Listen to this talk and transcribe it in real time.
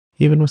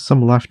Even with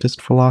some leftist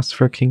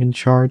philosopher king in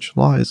charge,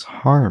 law is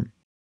harm.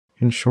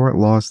 In short,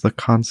 law is the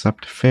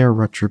concept fair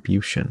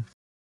retribution.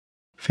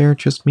 Fair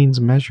just means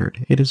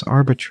measured. It is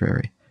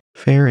arbitrary.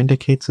 Fair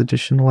indicates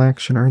additional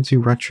action earns you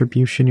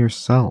retribution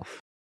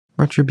yourself.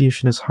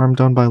 Retribution is harm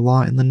done by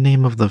law in the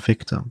name of the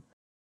victim.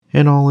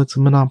 In all, it's a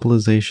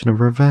monopolization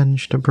of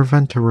revenge to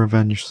prevent a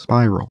revenge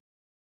spiral.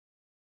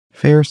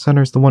 Fair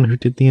centers the one who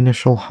did the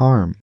initial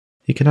harm.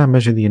 You cannot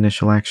measure the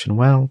initial action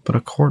well, but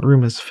a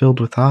courtroom is filled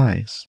with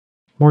eyes.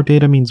 More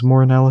data means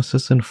more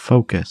analysis and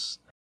focus,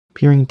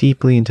 peering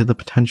deeply into the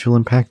potential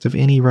impact of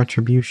any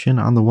retribution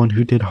on the one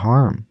who did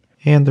harm,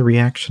 and the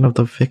reaction of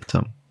the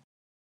victim.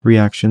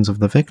 Reactions of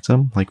the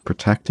victim, like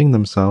protecting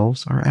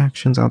themselves, are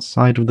actions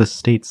outside of the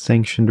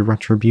state-sanctioned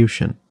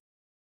retribution.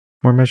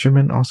 More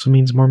measurement also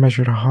means more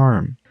measured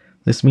harm.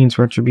 This means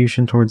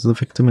retribution towards the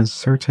victim is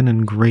certain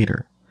and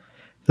greater.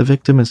 The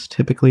victim is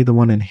typically the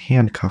one in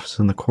handcuffs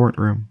in the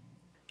courtroom.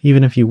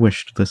 Even if you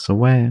wished this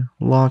away,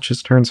 law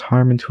just turns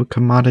harm into a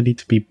commodity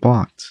to be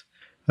bought.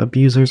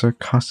 Abusers are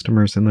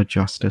customers in the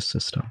justice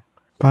system,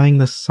 buying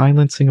the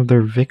silencing of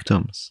their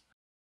victims.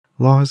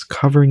 Law is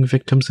covering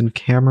victims in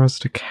cameras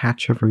to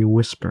catch every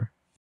whisper.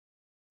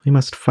 We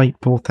must fight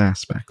both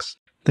aspects.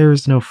 There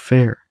is no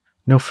fair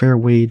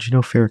wage,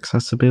 no fair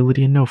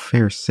accessibility, and no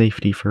fair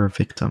safety for a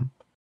victim.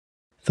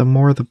 The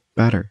more the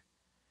better.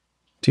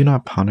 Do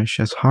not punish,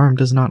 as harm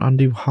does not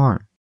undo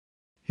harm.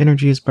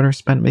 Energy is better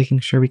spent making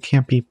sure we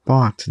can't be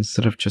bought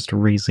instead of just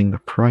raising the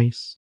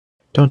price.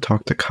 Don't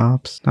talk to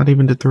cops, not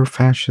even to throw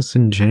fascists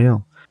in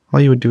jail. All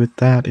you would do with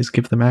that is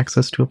give them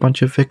access to a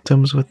bunch of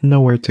victims with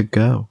nowhere to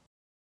go.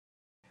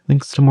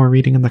 Links to more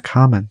reading in the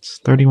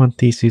comments. 31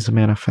 Theses, a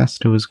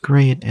manifesto is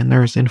great, and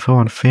there is info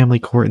on family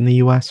court in the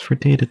US for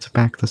data to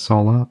back this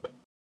all up.